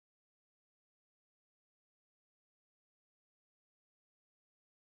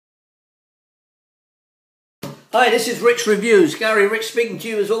Hi, this is Rich Reviews. Gary Rich speaking to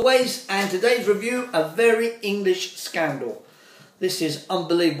you as always, and today's review, a very English scandal. This is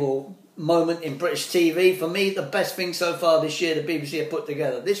unbelievable moment in British TV. For me, the best thing so far this year the BBC have put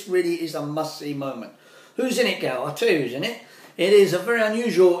together. This really is a must-see moment. Who's in it, Gal? I'll tell you who's in it. It is a very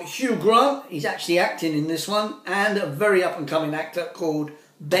unusual Hugh Grant. He's actually acting in this one, and a very up-and-coming actor called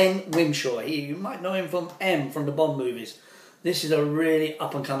Ben Whishaw. You might know him from M, from the Bond movies. This is a really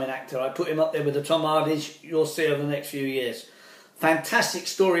up-and-coming actor. I put him up there with the Tom Hardys you'll see over the next few years. Fantastic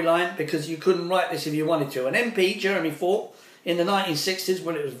storyline, because you couldn't write this if you wanted to. An MP, Jeremy Thorpe, in the 1960s,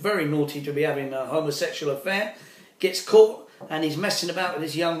 when it was very naughty to be having a homosexual affair, gets caught and he's messing about with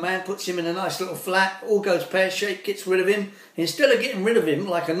this young man, puts him in a nice little flat, all goes pear-shaped, gets rid of him. Instead of getting rid of him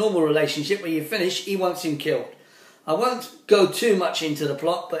like a normal relationship where you finish, he wants him killed. I won't go too much into the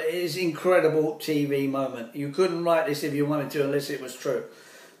plot, but it is an incredible TV moment. You couldn't write this if you wanted to unless it was true.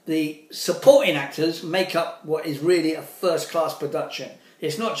 The supporting actors make up what is really a first-class production.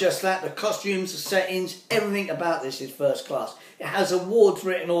 It's not just that, the costumes, the settings, everything about this is first class. It has awards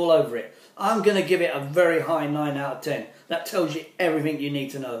written all over it. I'm going to give it a very high 9 out of 10. That tells you everything you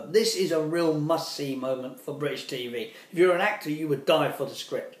need to know. This is a real must-see moment for British TV. If you're an actor, you would die for the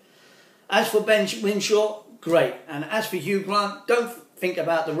script. As for Ben Whishaw, great. And as for Hugh Grant, don't think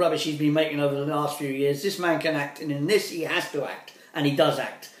about the rubbish he's been making over the last few years. This man can act, and in this he has to act. And he does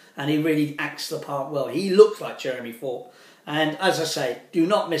act. And he really acts the part well. He looks like Jeremy Thorpe. And as I say, do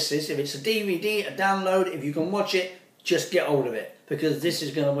not miss this. If it's a DVD, a download, if you can watch it, just get hold of it. Because this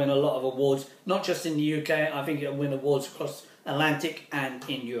is going to win a lot of awards. Not just in the UK, I think it'll win awards across Atlantic and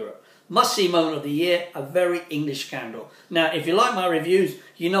in Europe. Must-see moment of the year, a very English scandal. Now, if you like my reviews,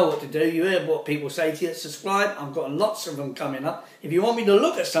 you know what to do. You hear what people say to you. Subscribe. I've got lots of them coming up. If you want me to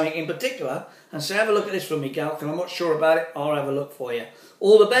look at something in particular and say, have a look at this for me, Gal, because I'm not sure about it, I'll have a look for you.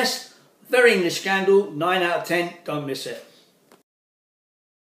 All the best. Very English scandal, 9 out of 10. Don't miss it.